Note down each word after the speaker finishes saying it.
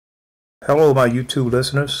Hello, my YouTube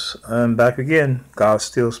listeners. I'm back again. God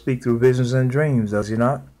still speaks through visions and dreams, does he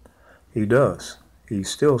not? He does. He's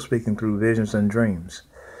still speaking through visions and dreams.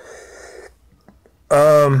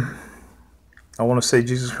 Um, I want to say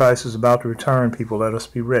Jesus Christ is about to return, people. Let us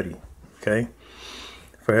be ready. Okay?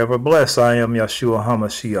 Forever blessed I am Yeshua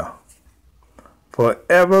HaMashiach.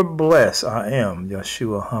 Forever blessed I am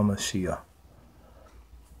Yeshua HaMashiach.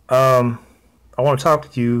 I want to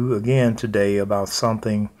talk to you again today about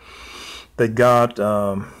something that God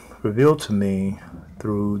revealed to me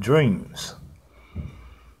through dreams.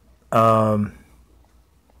 I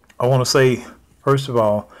want to say, first of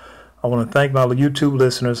all, I want to thank my YouTube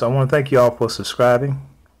listeners. I want to thank you all for subscribing.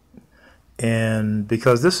 And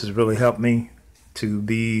because this has really helped me to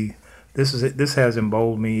be, this has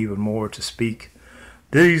emboldened me even more to speak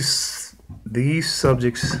these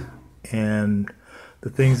subjects, and the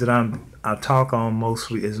things that I talk on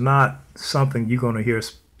mostly is not something you're going to hear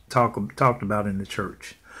talked about in the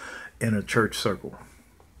church, in a church circle.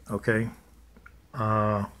 Okay.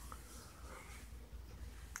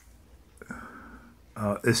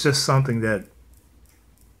 It's just something that,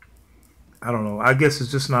 I don't know, I guess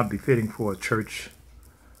it's just not befitting for a church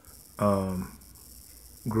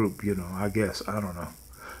group, I guess. I don't know.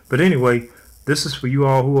 But anyway, this is for you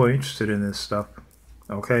all who are interested in this stuff.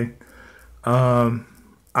 Okay. I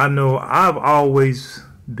know I've always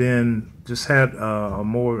just had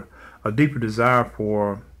a deeper desire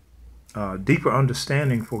for deeper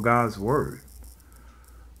understanding for God's word,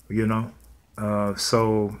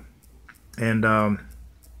 so, and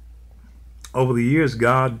over the years,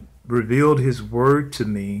 God revealed his word to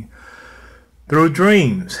me through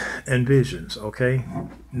dreams and visions. Okay.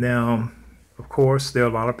 Now, of course, there are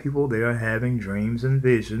a lot of people, they are having dreams and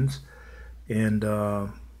visions, and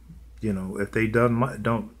if they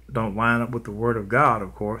don't line up with the word of God,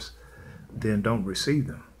 of course, then don't receive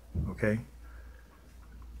them.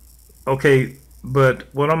 Okay, but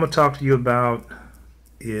what I'm gonna talk to you about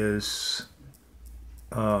is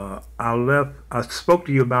I spoke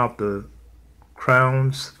to you about the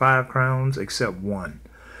crowns, 5 crowns except one.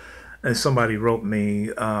 And somebody wrote me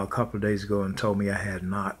a couple of days ago and told me I had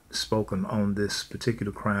not spoken on this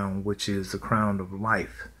particular crown, which is the crown of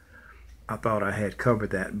life. I thought I had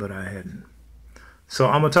covered that, but I hadn't. So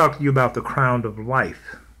I'm going to talk to you about the crown of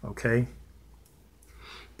life, okay?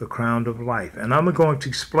 The crown of life. And I'm going to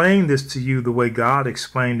explain this to you the way God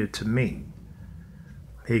explained it to me.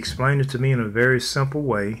 He explained it to me in a very simple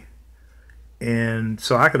way, and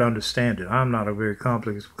so I could understand it. I'm not a very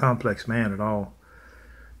complex man at all,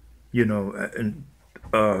 and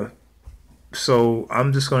so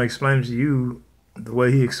I'm just going to explain it to you the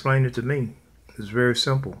way he explained it to me. It's very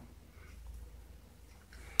simple.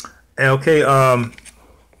 Okay,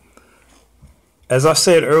 as I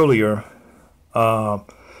said earlier,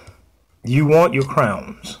 you want your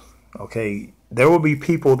crowns. Okay, there will be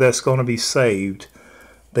people that's going to be saved.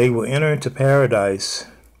 They will enter into paradise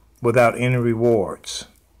without any rewards.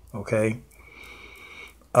 Okay,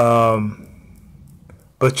 but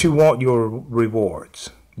you want your rewards.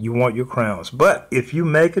 You want your crowns. But if you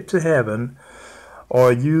make it to heaven,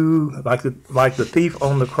 or you like the thief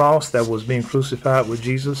on the cross that was being crucified with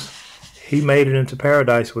Jesus, he made it into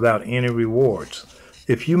paradise without any rewards.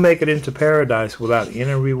 If you make it into paradise without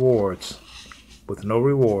any rewards, with no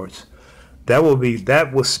rewards, that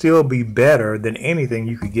will still be better than anything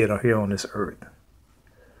you could get here on this earth.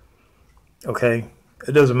 Okay?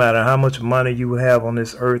 It doesn't matter how much money you have on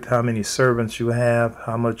this earth, how many servants you have,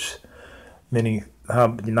 how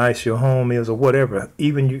nice your home is, or whatever.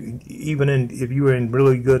 Even if you were in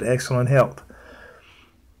really good, excellent health,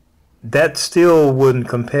 that still wouldn't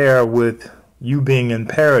compare with you being in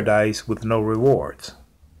paradise with no rewards.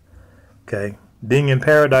 Okay, being in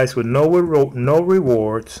paradise with no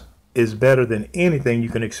rewards is better than anything you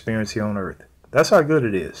can experience here on earth. That's how good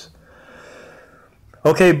it is.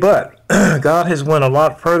 Okay, but God has went a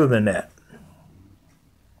lot further than that.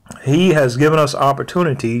 He has given us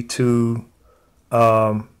opportunity to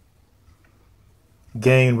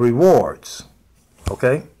gain rewards.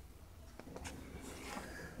 Okay.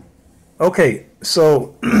 Okay,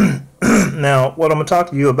 so now what I'm going to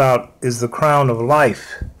talk to you about is the crown of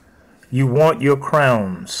life. You want your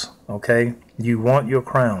crowns. Okay, you want your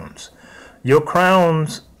crowns. Your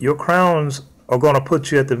crowns are going to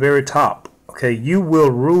put you at the very top. Okay, you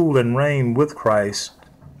will rule and reign with Christ,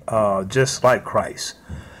 just like Christ.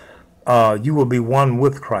 You will be one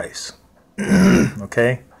with Christ.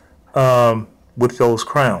 Okay, with those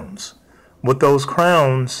crowns. With those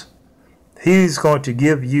crowns, he's going to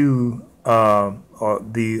give you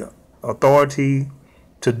the authority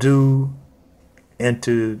to do and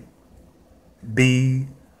to be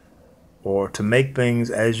or to make things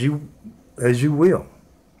as you will.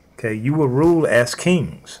 Okay, you will rule as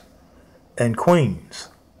kings and queens.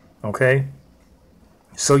 Okay,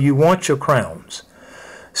 so you want your crowns.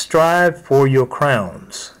 Strive for your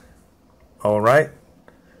crowns. All right.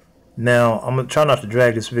 Now I'm gonna try not to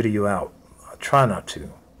drag this video out. I try not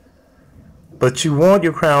to. But you want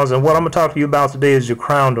your crowns, and what I'm gonna talk to you about today is your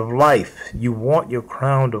crown of life. You want your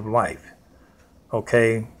crown of life.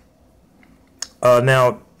 Okay.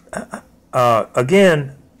 Now,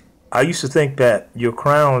 again, I used to think that your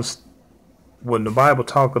crowns, when the Bible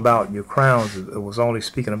talked about your crowns, it was only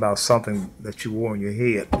speaking about something that you wore on your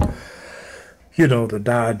head. You know, the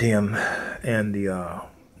diadem and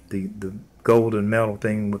the golden metal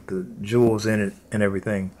thing with the jewels in it and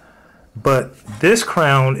everything. But this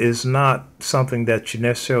crown is not something that you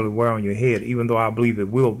necessarily wear on your head, even though I believe you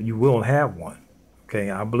will have one. Okay,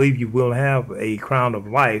 I believe you will have a crown of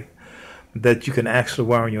life that you can actually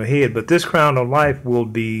wear on your head. But this crown of life will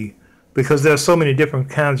be, because there's so many different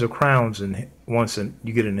kinds of crowns, and once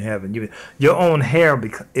you get into heaven, your own hair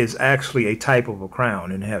is actually a type of a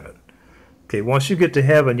crown in heaven. Okay, once you get to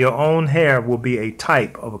heaven, your own hair will be a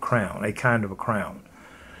type of a crown, a kind of a crown.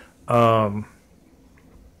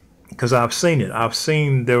 Because I've seen it. I've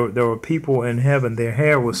seen there were people in heaven, their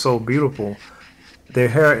hair was so beautiful, their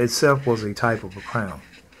hair itself was a type of a crown.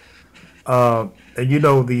 And you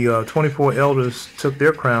know, the 24 elders took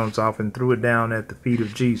their crowns off and threw it down at the feet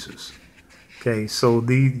of Jesus. Okay, so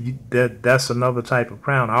that's another type of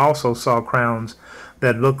crown. I also saw crowns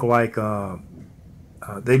that look like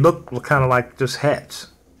they look kind of like just hats,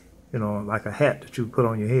 you know, like a hat that you put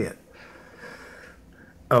on your head.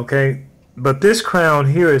 Okay, but this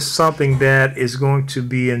crown here is something that is going to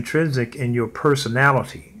be intrinsic in your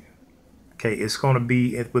personality. Okay, it's going to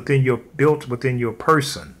be built within your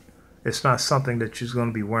person. It's not something that you're going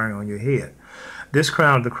to be wearing on your head. This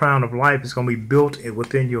crown, the crown of life, is going to be built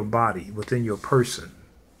within your body, within your person.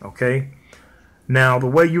 Okay? Now, the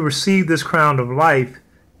way you receive this crown of life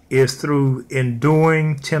is through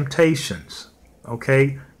enduring temptations.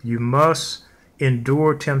 Okay? You must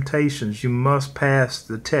endure temptations. You must pass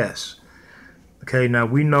the test. Okay? Now,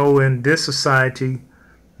 we know in this society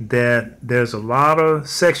that there's a lot of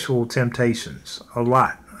sexual temptations. A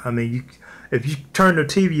lot. I mean, if you turn the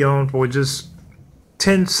TV on for just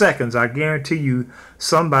 10 seconds, I guarantee you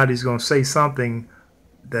somebody's going to say something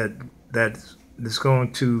that is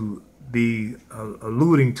going to be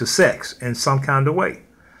alluding to sex in some kind of way.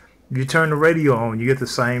 If you turn the radio on, you get the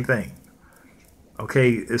same thing.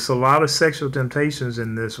 Okay, it's a lot of sexual temptations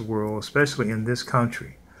in this world, especially in this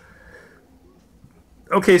country.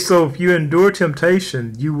 Okay, so if you endure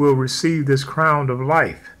temptation, you will receive this crown of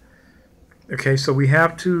life. Okay, so we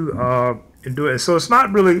have to endure it. So it's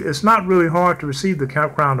not really hard to receive the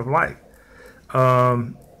crown of life.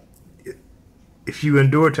 If you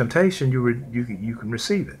endure temptation, you can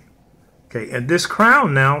receive it. Okay, and this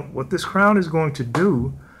crown now, what this crown is going to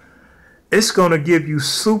do, it's going to give you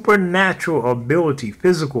supernatural ability,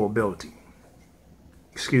 physical ability.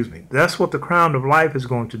 Excuse me. That's what the crown of life is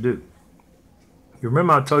going to do. You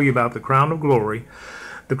remember I told you about the crown of glory.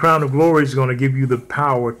 The crown of glory is going to give you the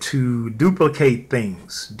power to duplicate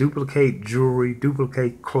things, duplicate jewelry,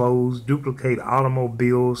 duplicate clothes, duplicate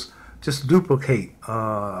automobiles, just duplicate,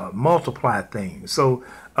 multiply things. So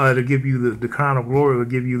to give you the crown of glory will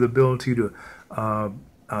give you the ability to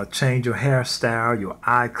change your hairstyle, your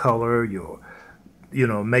eye color,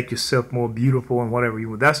 make yourself more beautiful and whatever you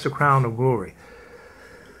want. That's the crown of glory.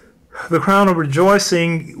 The crown of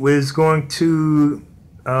rejoicing is going to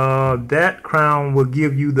that crown will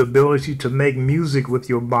give you the ability to make music with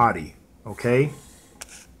your body. Okay.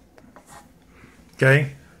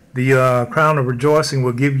 The crown of rejoicing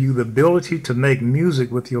will give you the ability to make music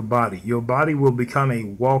with your body. Your body will become a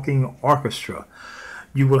walking orchestra.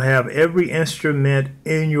 You will have every instrument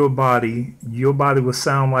in your body. Your body will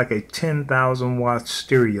sound like a 10,000 watt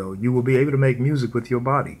stereo. You will be able to make music with your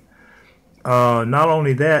body. Not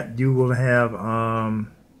only that, you will have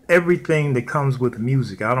everything that comes with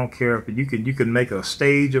music. I don't care if you can make a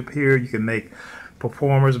stage up here. You can make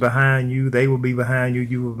performers behind you. They will be behind you.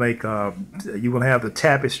 You will make you will have the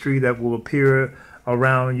tapestry that will appear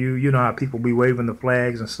around you. You know how people be waving the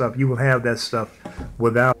flags and stuff. You will have that stuff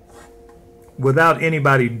without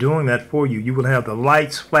anybody doing that for you. You will have the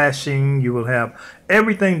lights flashing. You will have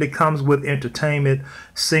everything that comes with entertainment,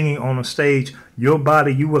 singing on a stage. Your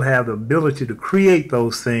body, you will have the ability to create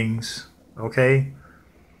those things, okay,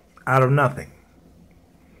 out of nothing.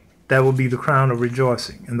 That will be the crown of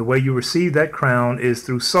rejoicing. And the way you receive that crown is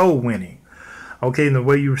through soul winning. Okay, and the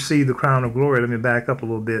way you receive the crown of glory, let me back up a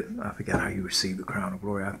little bit. I forgot how you receive the crown of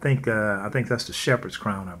glory. I think that's the shepherd's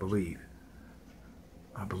crown, I believe.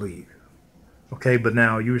 I believe. Okay, but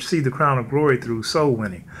now you receive the crown of glory through soul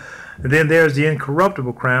winning. And then there's the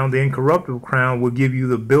incorruptible crown. The incorruptible crown will give you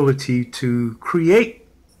the ability to create.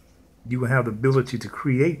 You will have the ability to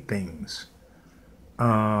create things.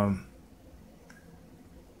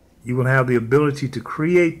 You will have the ability to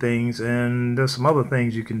create things, and there's some other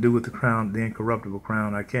things you can do with the crown, the incorruptible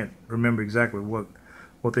crown. I can't remember exactly what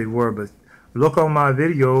they were, but look on my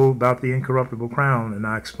video about the incorruptible crown, and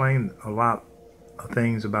I explained a lot of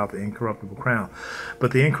things about the incorruptible crown.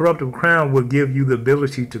 But the incorruptible crown will give you the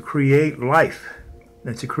ability to create life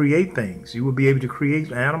and to create things. You will be able to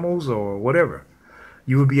create animals or whatever.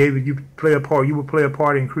 You will be able. You play a part. You will play a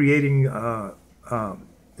part in creating.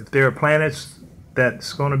 If there are planets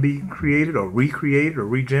that's going to be created or recreated or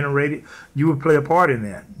regenerated, you would play a part in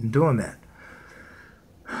that, in doing that.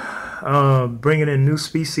 Bringing in new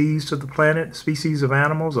species to the planet, species of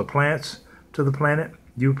animals or plants to the planet,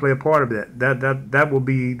 you play a part of that. That will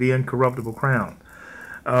be the incorruptible crown.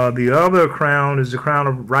 The other crown is the crown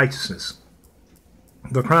of righteousness.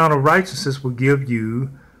 The crown of righteousness will give you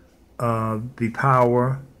the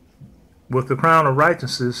power. With the crown of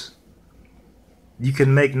righteousness, you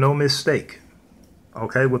can make no mistake.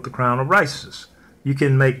 Okay, with the crown of righteousness, you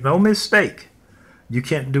can make no mistake. You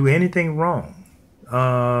can't do anything wrong.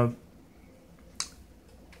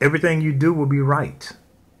 Everything you do will be right.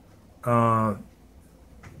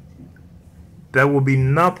 There will be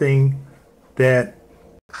nothing that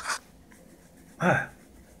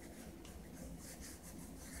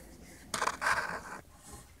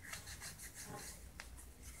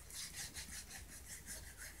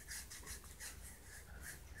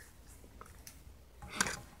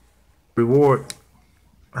reward.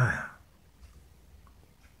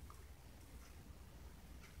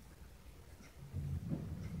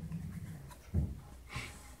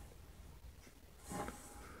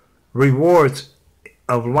 Rewards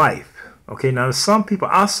of life. Okay, now some people,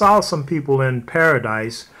 I saw some people in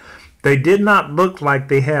paradise, they did not look like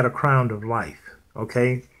they had a crown of life.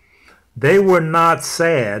 Okay, they were not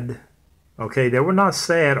sad. Okay, they were not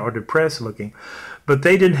sad or depressed looking, but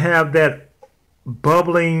they didn't have that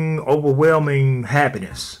bubbling, overwhelming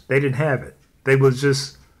happiness. They didn't have it. They was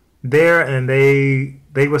just there, and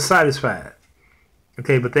they were satisfied.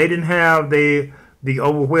 Okay, but they didn't have the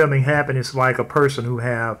overwhelming happiness like a person who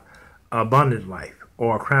have abundant life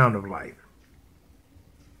or a crown of life.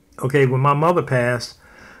 Okay, when my mother passed,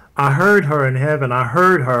 I heard her in heaven. I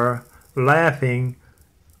heard her laughing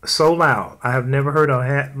so loud. I have never heard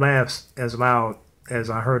her laugh as loud as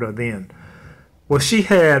I heard her then. Well, she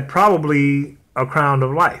had probably a crown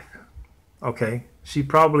of life. Okay, she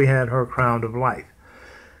probably had her crown of life.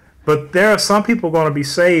 But there are some people going to be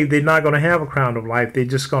saved. They're not going to have a crown of life. They're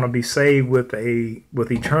just going to be saved with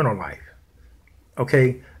eternal life.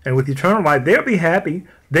 Okay, and with eternal life, they'll be happy.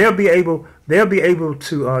 They'll be able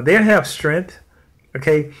to. They'll have strength.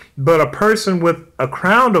 Okay, but a person with a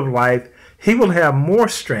crown of life, he will have more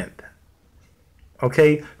strength.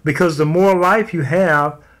 Okay, because the more life you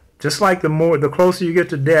have, just like the closer you get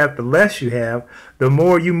to death, the less you have. The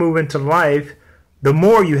more you move into life, the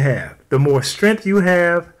more you have. The more strength you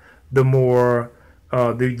have, the more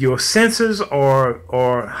your senses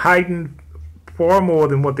are heightened far more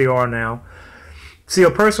than what they are now. See,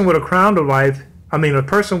 a person with a crown of life, a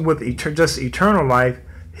person with just eternal life,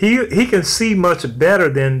 he can see much better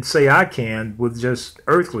than, say, I can with just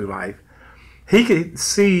earthly life. He can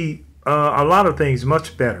see a lot of things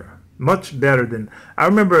much better than. I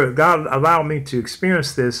remember God allowed me to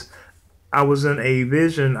experience this. I was in a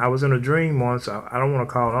vision. I was in a dream once. I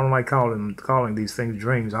don't like calling these things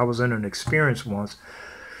dreams. I was in an experience once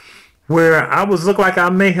where I looked like I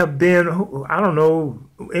may have been, I don't know,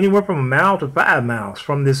 anywhere from 1 mile to 5 miles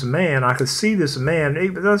from this man. I could see this man.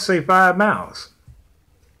 Let's say 5 miles.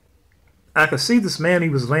 I could see this man. He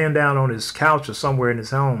was laying down on his couch or somewhere in his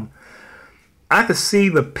home. I could see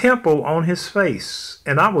the pimple on his face,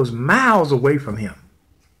 and I was miles away from him.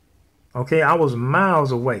 Okay, I was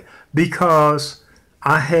miles away because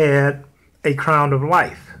I had a crown of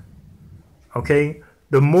life. Okay,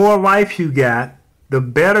 the more life you got, the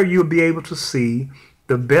better you'll be able to see,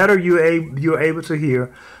 the better you're able to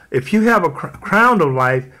hear. If you have a crown of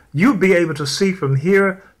life, you'll be able to see from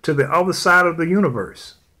here to the other side of the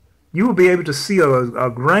universe. You will be able to see a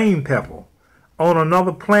grain pebble on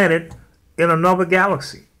another planet in another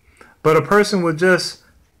galaxy. But a person with just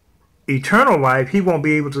eternal life, he won't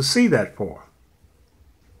be able to see that far.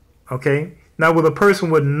 Okay? Now with a person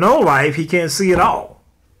with no life, he can't see it all.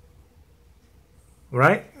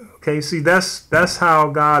 Right? Okay, see, that's how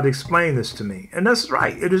God explained this to me. And that's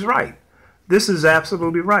right. It is right. This is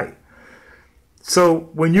absolutely right.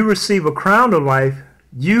 So when you receive a crown of life,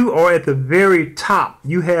 You are at the very top.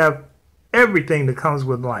 You have everything that comes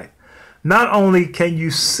with life. Not only can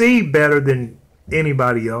you see better than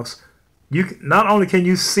anybody else, not only can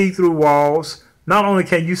you see through walls, not only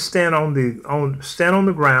can you stand on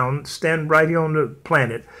the ground, stand right here on the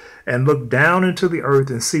planet and look down into the earth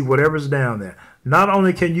and see whatever's down there. Not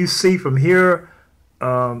only can you see from here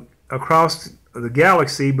across the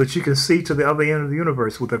galaxy, but you can see to the other end of the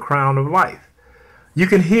universe with a crown of life. You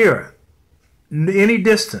can hear any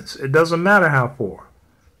distance. It doesn't matter how far.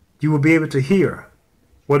 You will be able to hear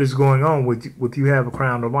what is going on with you have a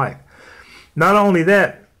crown of life. Not only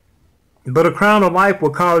that, but a crown of life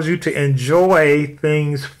will cause you to enjoy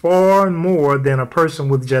things far more than a person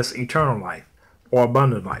with just eternal life or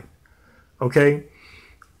abundant life. Okay?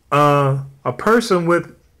 A person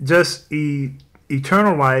with just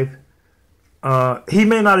eternal life, he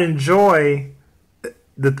may not enjoy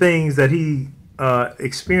the things that he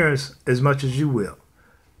experience as much as you will.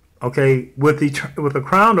 Okay? With a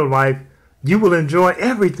crown of life, you will enjoy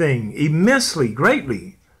everything immensely,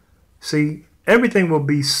 greatly. See, everything will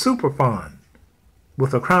be super fun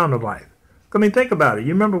with a crown of life. I mean, think about it.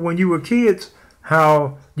 You remember when you were kids,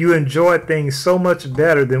 how you enjoyed things so much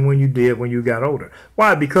better than when you did when you got older.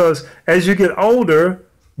 Why? Because as you get older,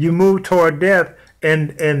 you move toward death,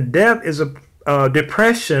 and death is a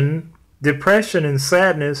depression and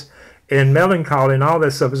sadness and melancholy and all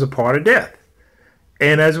that stuff is a part of death.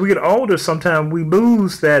 And as we get older, sometimes we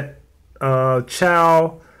lose that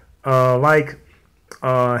child-like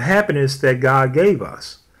happiness that God gave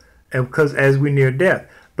us, and because as we near death.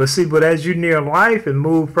 But see, but as you near life and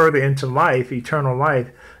move further into life, eternal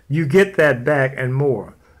life, you get that back and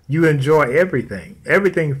more. You enjoy everything.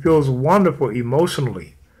 Everything feels wonderful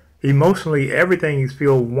emotionally. Emotionally, everything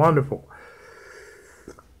feels wonderful.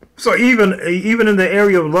 So even in the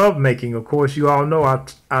area of love making, of course, you all know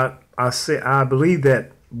I believe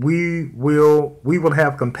that we will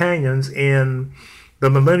have companions in the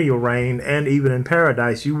millennial reign, and even in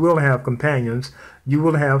paradise. You will have companions. You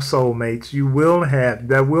will have soulmates.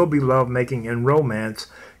 There will be love making and romance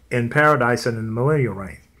in paradise and in the millennial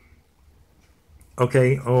reign.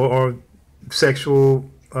 Okay, or sexual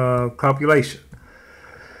copulation.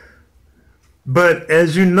 But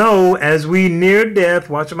as you know, as we near death,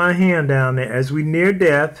 watch my hand down there, as we near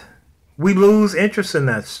death, we lose interest in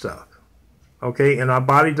that stuff. Okay, and our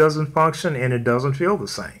body doesn't function and it doesn't feel the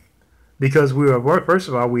same. Because first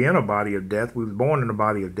of all, we're in a body of death. We were born in a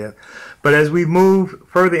body of death. But as we move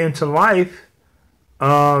further into life,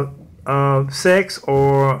 sex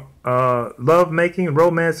or love making,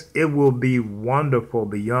 romance, it will be wonderful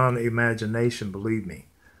beyond imagination, believe me.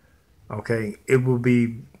 Okay, it will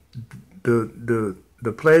be the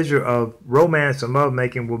pleasure of romance and love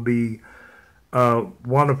making will be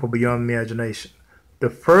wonderful beyond imagination.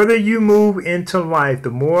 The further you move into life,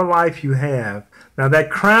 the more life you have. Now that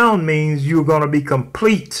crown means you're going to be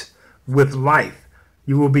complete with life.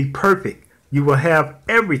 You will be perfect. You will have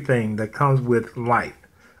everything that comes with life.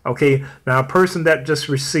 Okay, now a person that just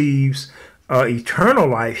receives eternal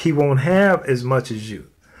life, he won't have as much as you.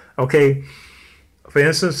 Okay, for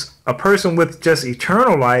instance, a person with just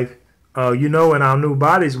eternal life, in our new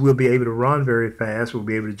bodies, we'll be able to run very fast. We'll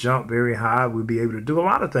be able to jump very high. We'll be able to do a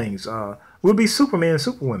lot of things. We'll be Superman and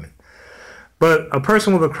Superwomen. But a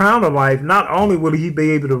person with a crown of life, not only will he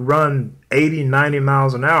be able to run 80, 90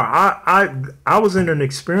 miles an hour. I was in an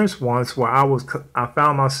experience once where I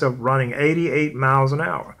found myself running 88 miles an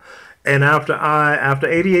hour. And after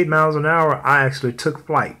 88 miles an hour, I actually took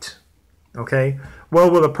flight. Okay?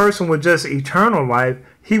 Well, with a person with just eternal life,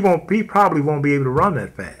 he probably won't be able to run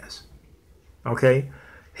that fast. Okay?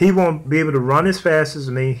 He won't be able to run as fast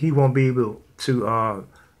as me. He won't be able to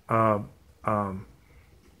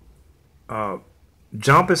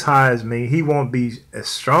jump as high as me. He won't be as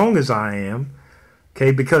strong as I am,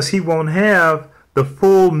 okay, because he won't have the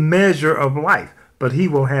full measure of life, but he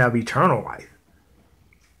will have eternal life.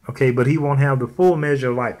 Okay, but he won't have the full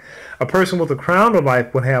measure of life. A person with a crown of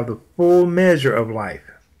life will have the full measure of life.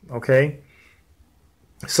 Okay,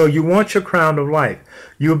 so you want your crown of life.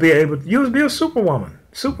 You'll be a superwoman,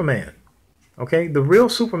 Superman. Okay, the real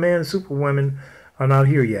Superman and Superwomen are not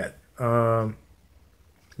here yet.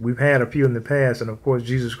 We've had a few in the past, and of course,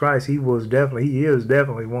 Jesus Christ, he is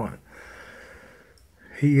definitely one.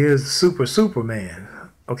 He is Superman.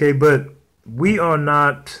 Okay, but we will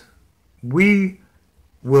not be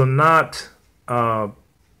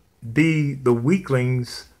the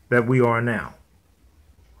weaklings that we are now.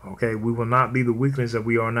 Okay, we will not be the weaklings that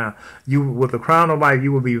we are now. With the crown of life,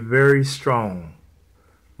 you will be very strong,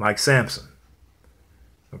 like Samson.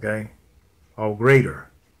 Okay, or greater.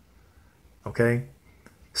 Okay.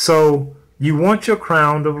 So You want your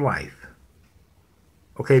crown of life,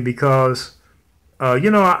 okay? Because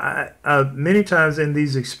many times in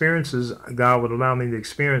these experiences, God would allow me to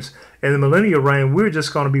experience. In the millennial reign, we're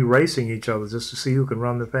just going to be racing each other just to see who can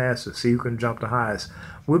run the fastest, see who can jump the highest.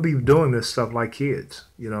 We'll be doing this stuff like kids.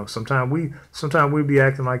 Sometimes we'll be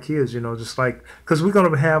acting like kids. Just like, because we're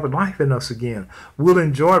going to have a life in us again. We'll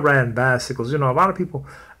enjoy riding bicycles. A lot of people.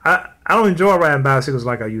 I don't enjoy riding bicycles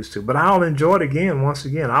like I used to, but I'll enjoy it again. Once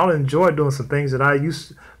again, I'll enjoy doing some things that I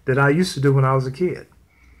used to do when I was a kid.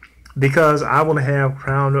 Because I will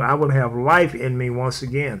have life in me once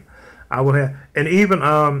again. And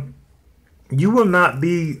even you will not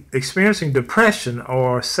be experiencing depression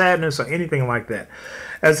or sadness or anything like that.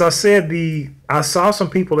 As I said, I saw some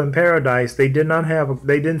people in paradise. They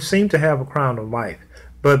didn't seem to have a crown of life,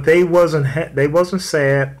 but they wasn't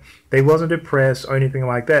sad, they wasn't depressed or anything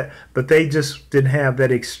like that. But they just didn't have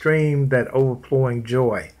that extreme, that overflowing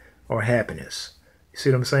joy or happiness. You see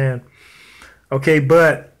what I'm saying? Okay,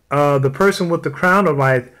 but the person with the crown of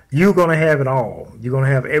life, you're going to have it all. You're going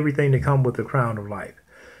to have everything that comes with the crown of life.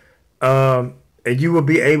 And you will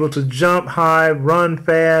be able to jump high, run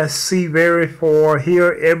fast, see very far,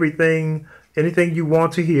 hear everything, anything you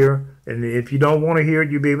want to hear. And if you don't want to hear it,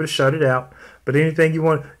 you'll be able to shut it out. But anything you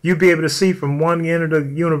want, you'll be able to see from one end of the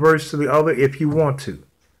universe to the other if you want to.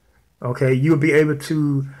 Okay, you'll be able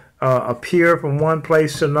to appear from one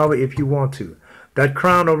place to another if you want to. That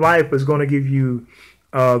crown of life is going to give you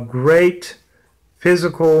great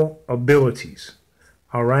physical abilities.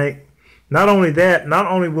 All right. Not only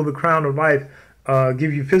will the crown of life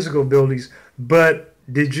give you physical abilities, but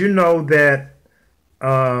did you know that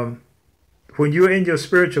when you're in your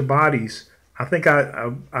spiritual bodies, I think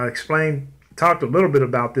I talked a little bit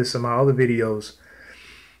about this in my other videos.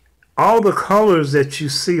 All the colors that you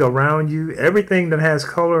see around you, everything that has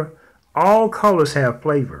color, all colors have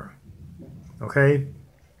flavor. Okay.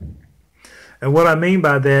 And what I mean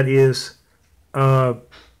by that is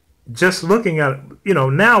just looking at,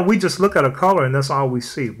 now we just look at a color and that's all we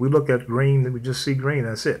see. We look at green, we just see green,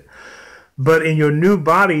 that's it. But in your new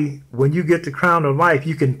body, when you get the crown of life,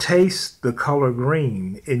 you can taste the color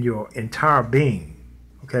green in your entire being.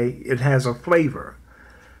 Okay, it has a flavor.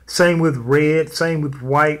 Same with red, same with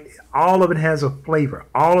white. All of it has a flavor.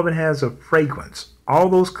 All of it has a fragrance. All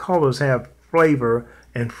those colors have flavor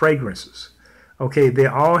and fragrances. Okay, they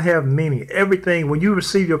all have meaning. Everything, when you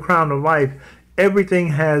receive your crown of life, everything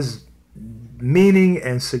has meaning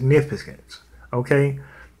and significance. Okay,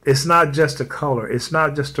 it's not just a color. It's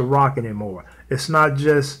not just a rock anymore. It's not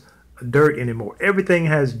just dirt anymore. Everything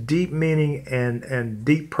has deep meaning and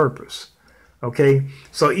deep purpose. Okay,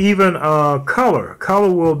 so even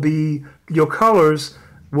color will be, your colors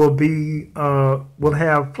will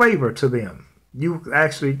have flavor to them. You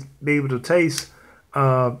actually be able to taste.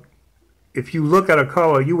 If you look at a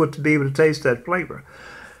color, you would be able to taste that flavor.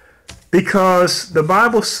 Because the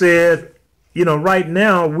Bible said, right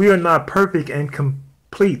now we are not perfect and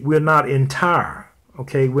complete. We're not entire.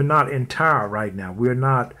 Okay, we're not entire right now. We're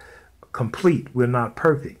not complete. We're not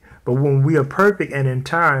perfect. But when we are perfect and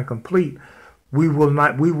entire and complete, we will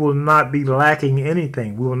not be lacking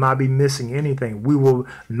anything. We will not be missing anything. We will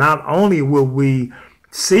not only will we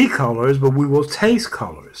see colors, but we will taste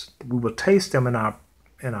colors. We will taste them in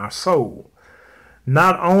our soul.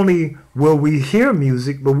 Not only will we hear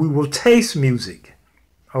music, but we will taste music.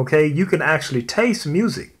 Okay, you can actually taste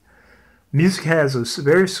music. Music has a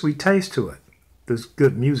very sweet taste to it. This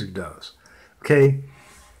good music does. Okay,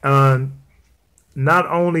 not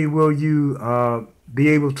only will you be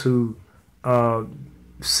able to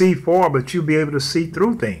see far, but you'll be able to see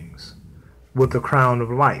through things with the crown of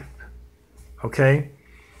life. Okay,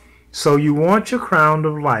 so you want your crown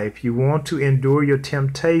of life. You want to endure your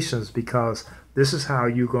temptations, because this is how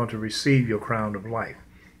you're going to receive your crown of life.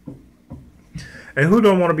 And who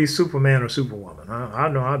don't want to be Superman or Superwoman? I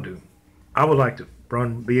know I do. I would like to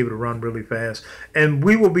be able to run really fast. And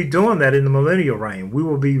we will be doing that in the millennial reign. We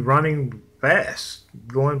will be running fast,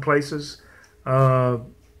 going places,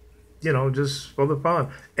 just for the fun.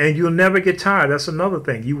 And you'll never get tired. That's another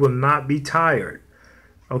thing. You will not be tired.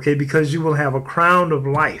 Okay, because you will have a crown of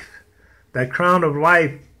life. That crown of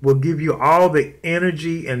life will give you all the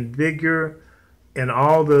energy and vigor and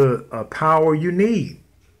all the power you need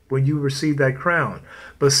when you receive that crown.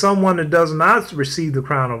 But someone that does not receive the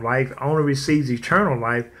crown of life, only receives eternal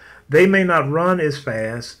life, they may not run as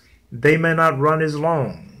fast, they may not run as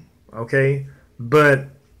long, okay? But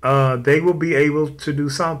they will be able to do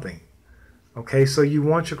something. Okay, so you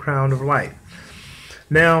want your crown of life.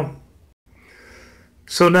 Now,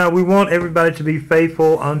 So now we want everybody to be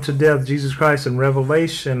faithful unto death. Jesus Christ in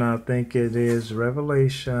Revelation, I think it is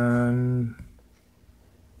Revelation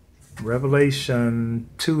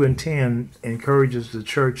 2:10 encourages the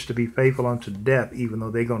church to be faithful unto death, even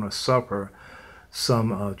though they're going to suffer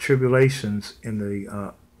some tribulations in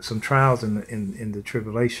the some trials in the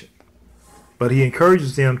tribulation. But he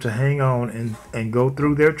encourages them to hang on and go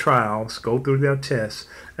through their trials, go through their tests.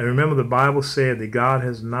 And remember, the Bible said that God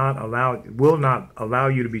will not allow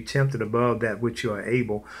you to be tempted above that which you are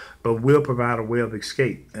able, but will provide a way of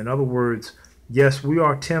escape. In other words, yes, we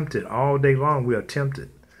are tempted all day long. We are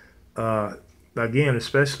tempted. Again,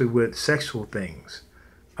 especially with sexual things.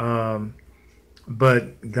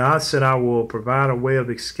 But God said, I will provide a way of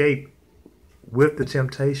escape with the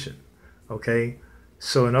temptation. Okay?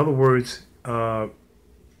 So in other words,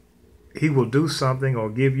 he will do something or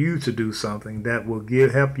give you to do something that will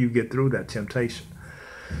help you get through that temptation.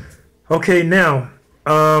 Okay, now,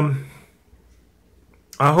 I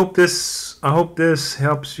hope this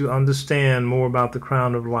helps you understand more about the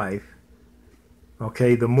crown of life.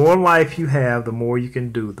 Okay, the more life you have, the more you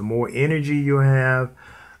can do. The more energy you have,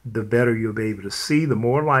 the better you'll be able to see. The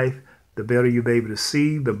more life, the better you'll be able to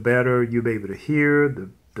see. The better you'll be able to hear.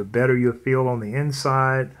 The better you'll feel on the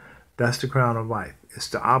inside. That's the crown of life. It's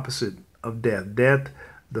the opposite of death. Death,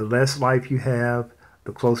 the less life you have,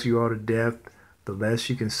 the closer you are to death, the less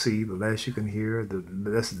you can see, the less you can hear, the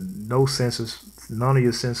less no senses, none of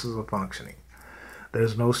your senses are functioning.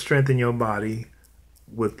 There's no strength in your body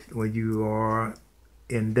when you are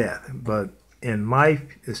in death. But in life,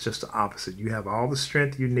 it's just the opposite. You have all the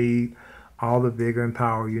strength you need, all the vigor and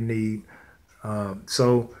power you need. And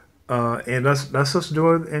let's just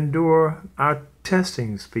endure our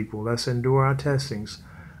testings, people. Let's endure our testings.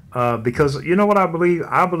 Because you know what I believe?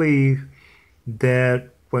 I believe that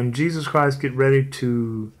when Jesus Christ get ready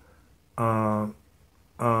to come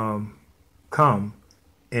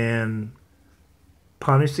and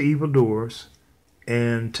punish the evildoers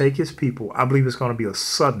and take his people, I believe it's going to be a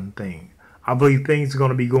sudden thing. I believe things are going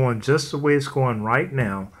to be going just the way it's going right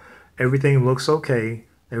now. Everything looks okay.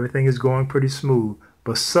 Everything is going pretty smooth.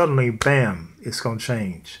 But suddenly, bam, it's going to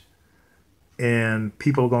change. And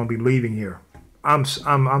people are going to be leaving here. I'm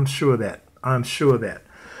sure of that. I'm sure of that.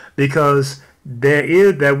 Because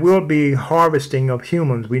there will be harvesting of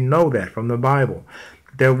humans. We know that from the Bible.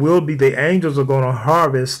 The angels are going to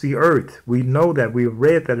harvest the earth. We know that. We've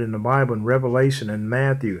read that in the Bible, in Revelation and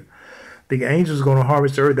Matthew. The angels are going to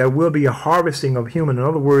harvest the earth. There will be a harvesting of humans. In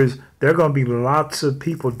other words, there are going to be lots of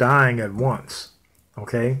people dying at once.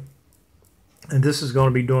 Okay? And this is going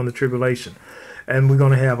to be during the tribulation. And we're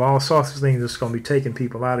going to have all sorts of things that's going to be taking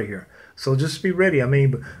people out of here. So just be ready. I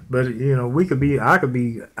mean, but you know, I could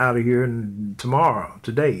be out of here tomorrow,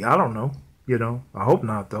 today. I don't know. You know, I hope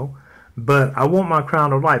not though. But I want my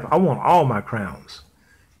crown of life. I want all my crowns.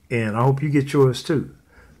 And I hope you get yours too.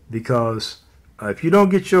 Because if you don't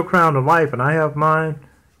get your crown of life and I have mine,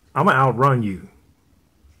 I'm going to outrun you.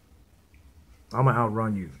 I'm going to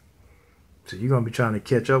outrun you. So you're going to be trying to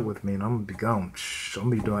catch up with me, and I'm going to be gone. I'm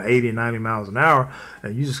going to be doing 80, 90 miles an hour,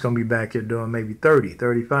 and you're just going to be back here doing maybe 30,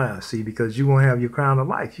 35. See, because you won't have your crown of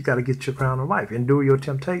life. You got to get your crown of life. Endure your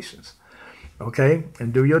temptations. Okay?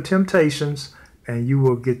 Endure your temptations, and you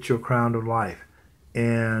will get your crown of life.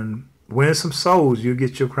 And win some souls, you'll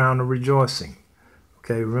get your crown of rejoicing.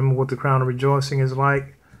 Okay? Remember what the crown of rejoicing is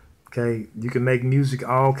like? Okay? You can make music,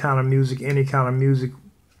 all kind of music, any kind of music,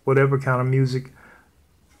 whatever kind of music.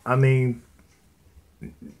 I mean,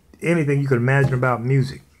 anything you could imagine about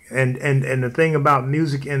music, and the thing about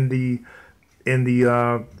music in the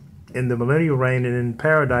millennial reign and in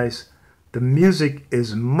paradise, the music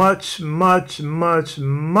is much more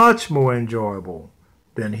enjoyable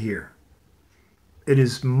than here. It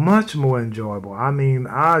is much more enjoyable. I mean,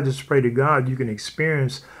 I just pray to God you can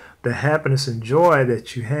experience the happiness and joy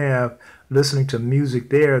that you have listening to music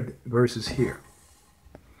there versus here.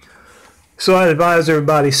 So I advise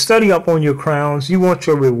everybody, study up on your crowns. You want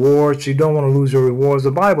your rewards. You don't want to lose your rewards. The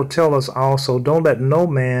Bible tells us also, don't let no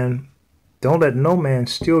man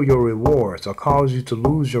steal your rewards or cause you to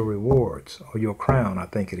lose your rewards, or your crown, I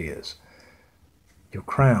think it is. Your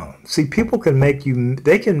crown. See, people can make you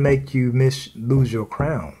lose your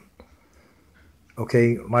crown.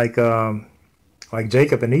 Okay, like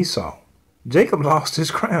Jacob and Esau. Jacob lost his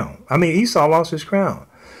crown. I mean, Esau lost his crown.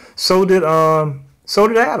 So did Adam.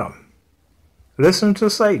 Listen to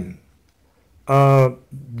Satan.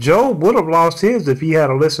 Job would have lost his if he had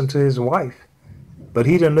to listen to his wife, but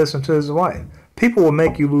he didn't listen to his wife. People will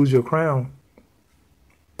make you lose your crown.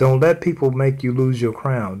 Don't let people make you lose your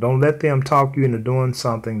crown. Don't let them talk you into doing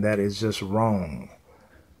something that is just wrong.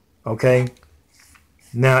 Okay?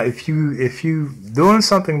 Now, if you doing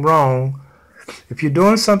something wrong, if you're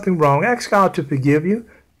doing something wrong, ask God to forgive you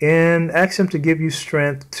and ask Him to give you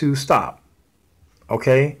strength to stop.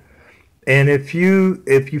 Okay. And if you're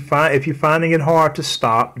finding it hard to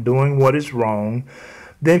stop doing what is wrong,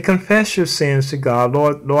 then confess your sins to God.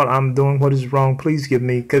 Lord, I'm doing what is wrong. Please give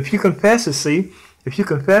me. 'Cause if you confess it, if you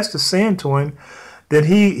confess the sin to Him, then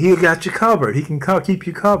He got you covered. He can keep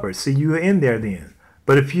you covered. See, you're in there then.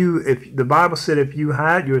 But if the Bible said if you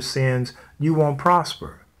hide your sins, you won't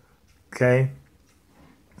prosper. Okay.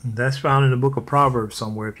 That's found in the book of Proverbs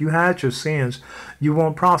somewhere. If you hide your sins, you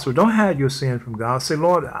won't prosper. Don't hide your sin from God. Say,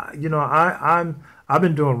 Lord, I've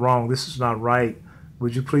been doing wrong. This is not right.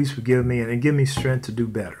 Would you please forgive me and give me strength to do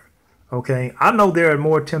better? Okay. I know there are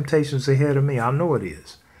more temptations ahead of me. I know it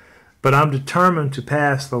is. But I'm determined to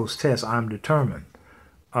pass those tests. I'm determined.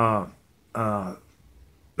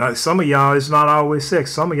 Like some of y'all, it's not always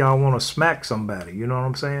sex. Some of y'all want to smack somebody. You know what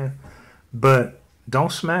I'm saying? But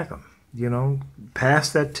don't smack them. Pass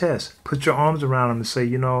that test. Put your arms around them and say,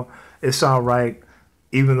 it's all right.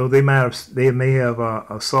 Even though they may have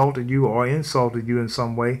assaulted you or insulted you in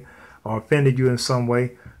some way or offended you in some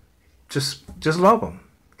way, just love them,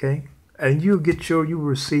 okay? And you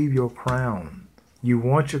receive your crown. You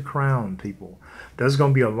want your crown, people. There's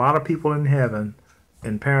going to be a lot of people in heaven,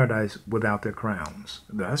 in paradise, without their crowns.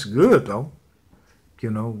 That's good, though.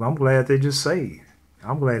 I'm glad they just saved.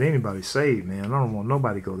 I'm glad anybody's saved, man. I don't want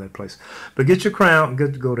nobody to go that place. But get your crown.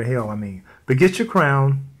 Good to go to hell, I mean. But get your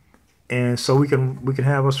crown, and so we can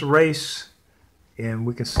have us a race, and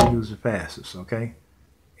we can see who's the fastest, okay?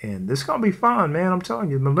 And this is going to be fun, man. I'm telling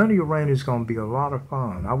you, Millennial Reign is going to be a lot of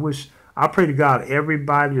fun. I pray to God,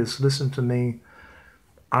 everybody that's listening to me,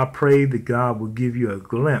 I pray that God will give you a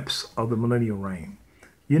glimpse of the Millennial Reign.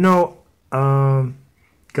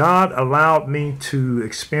 God allowed me to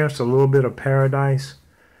experience a little bit of paradise.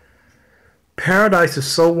 Paradise is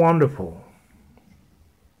so wonderful.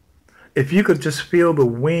 If you could just feel the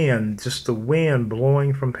wind, just the wind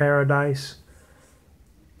blowing from paradise,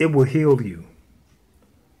 it will heal you.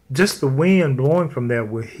 Just the wind blowing from there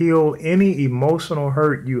will heal any emotional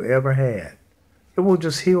hurt you ever had. It will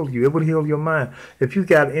just heal you. It will heal your mind. If you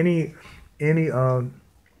got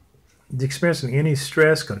experiencing any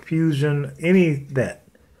stress, confusion,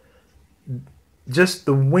 just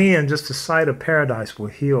the wind, just the sight of paradise will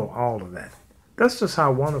heal all of that. That's just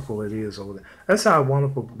how wonderful it is over there. That's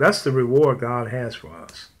the reward God has for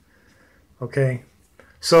us. Okay?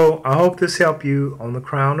 So I hope this helped you on the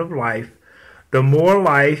crown of life. The more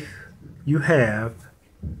life you have,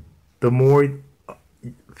 the more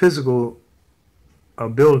physical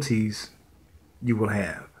abilities you will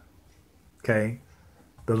have. Okay?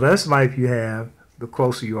 The less life you have, the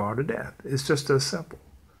closer you are to death. It's just as simple.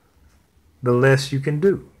 The less you can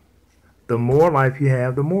do. The more life you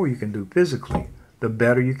have, the more you can do physically. The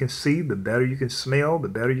better you can see, the better you can smell, the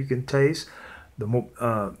better you can taste, the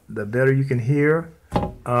better you can hear,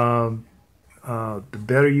 the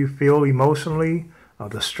better you feel emotionally,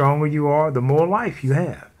 the stronger you are, the more life you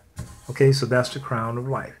have. Okay, so that's the crown of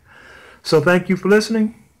life. So thank you for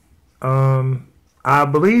listening. I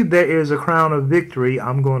believe there is a crown of victory.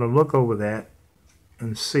 I'm going to look over that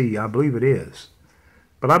and see. I believe it is.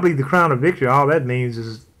 But I believe the crown of victory, all that means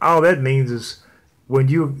is when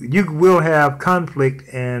you will have conflict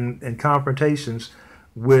and confrontations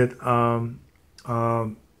with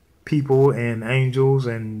people and angels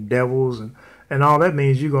and devils and all that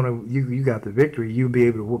means you got the victory. You'll be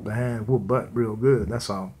able to whoop butt real good.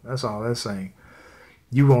 That's all that's saying.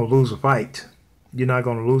 You won't lose a fight. You're not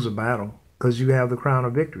going to lose a battle because you have the crown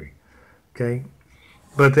of victory. Okay?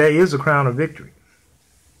 But there is a crown of victory.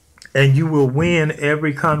 And you will win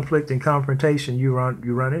every conflict and confrontation you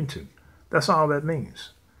run into. That's all that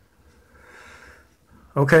means.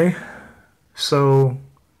 Okay? So,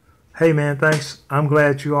 hey man, thanks. I'm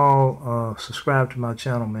glad you all subscribed to my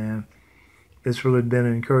channel, man. It's really been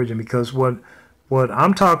encouraging because what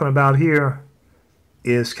I'm talking about here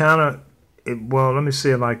is kind of, well, let me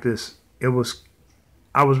say it like this. I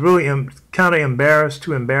was really kind of embarrassed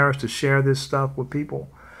to share this stuff with people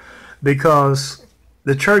because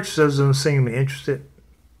the church doesn't seem interested,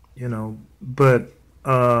 but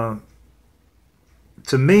to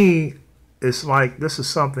me, it's like this is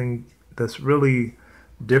something that's really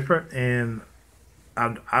different, and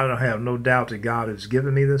I don't have no doubt that God has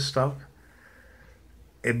given me this stuff.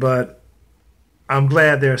 But I'm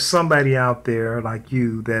glad there's somebody out there like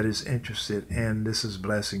you that is interested, and this is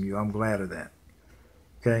blessing you. I'm glad of that.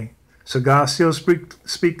 Okay? So God still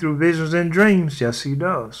speak through visions and dreams. Yes, he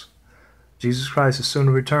does. Jesus Christ is soon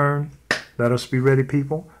to return. Let us be ready,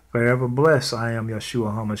 people. Forever blessed, I am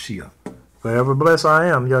Yeshua HaMashiach. Forever blessed I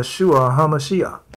am, Yeshua HaMashiach.